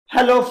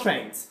Hello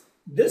friends,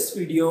 this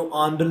video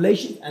on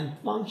relations and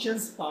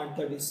functions part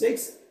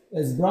 36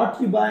 is brought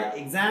to you by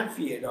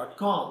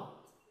examfear.com.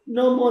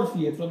 No more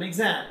fear from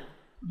exam.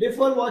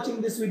 Before watching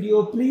this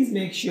video, please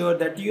make sure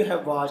that you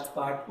have watched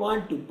part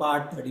 1 to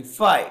part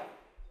 35.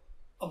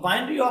 A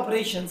binary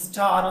operation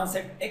star on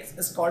set X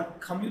is called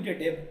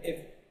commutative if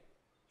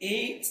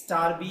A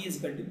star B is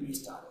equal to B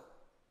star A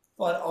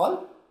for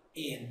all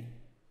A and B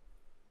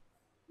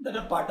that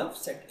are part of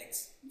set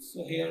X.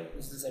 So here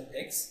is the set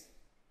X.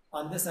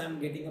 On this I am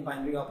getting a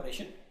binary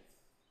operation.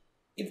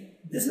 If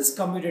this is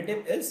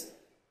commutative, is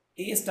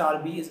A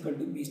star B is equal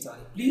to B star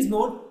A. Please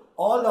note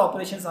all the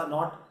operations are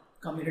not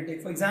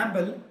commutative. For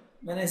example,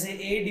 when I say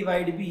A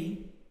divide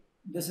B,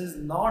 this is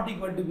not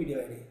equal to B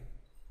divide A.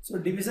 So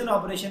division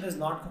operation is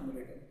not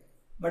commutative.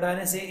 But when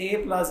I say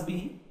A plus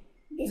B,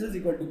 this is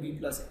equal to B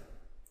plus A.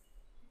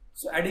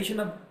 So addition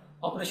of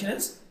operation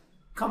is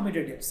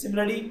commutative.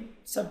 Similarly,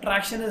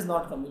 subtraction is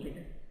not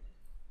commutative.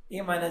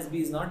 A minus B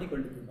is not equal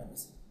to B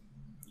minus A.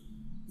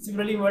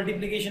 Similarly,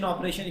 multiplication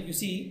operation, if you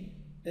see,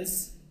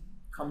 is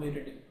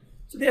commutative.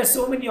 So there are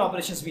so many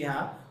operations we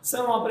have.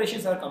 Some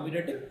operations are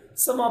commutative,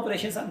 some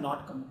operations are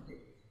not commutative.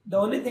 The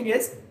only thing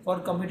is,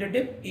 for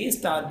commutative, A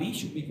star B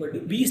should be equal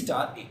to B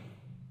star A.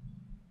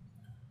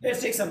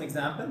 Let's take some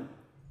example.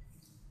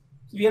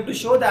 So we have to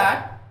show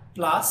that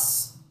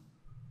plus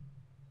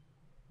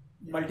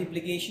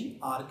multiplication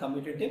are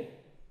commutative,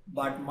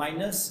 but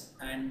minus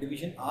and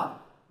division are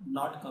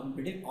not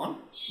commutative on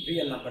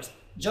real numbers.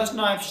 Just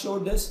now I have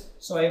showed this,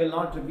 so I will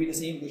not repeat the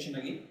same question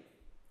again.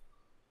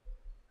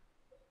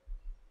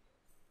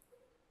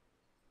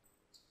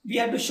 We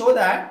have to show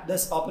that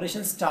this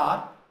operation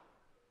star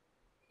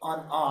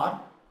on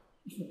R,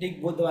 if you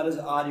take both the values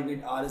of R, you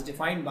get R is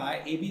defined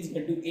by AB is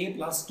equal to A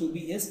plus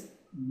 2B is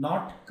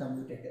not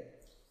commutative.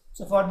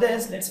 So for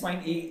this, let's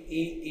find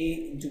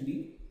A into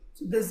B.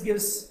 So this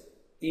gives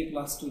A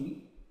plus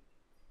 2B.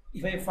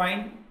 If I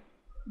find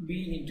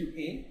B into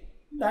A,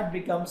 that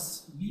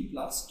becomes B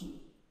plus 2.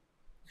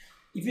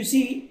 If you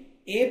see,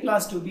 A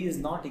plus 2B is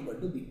not equal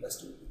to B plus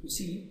 2. You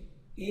see,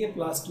 A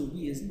plus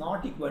 2B is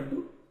not equal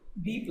to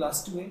B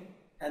plus 2A,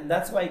 and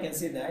that's why I can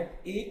say that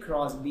A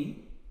cross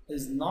B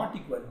is not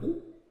equal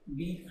to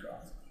B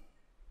cross B.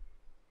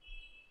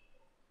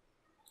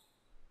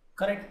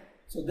 Correct?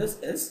 So this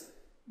is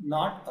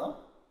not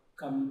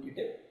a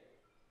commutative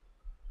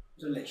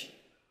relation.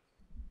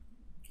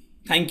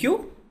 Thank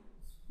you.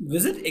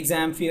 Visit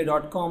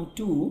examfear.com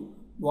to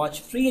watch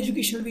free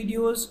educational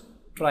videos,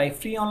 try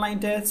free online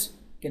tests,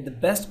 get the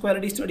best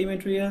quality study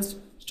materials,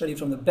 study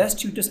from the best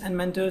tutors and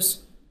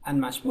mentors, and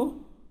much more.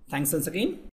 Thanks once again.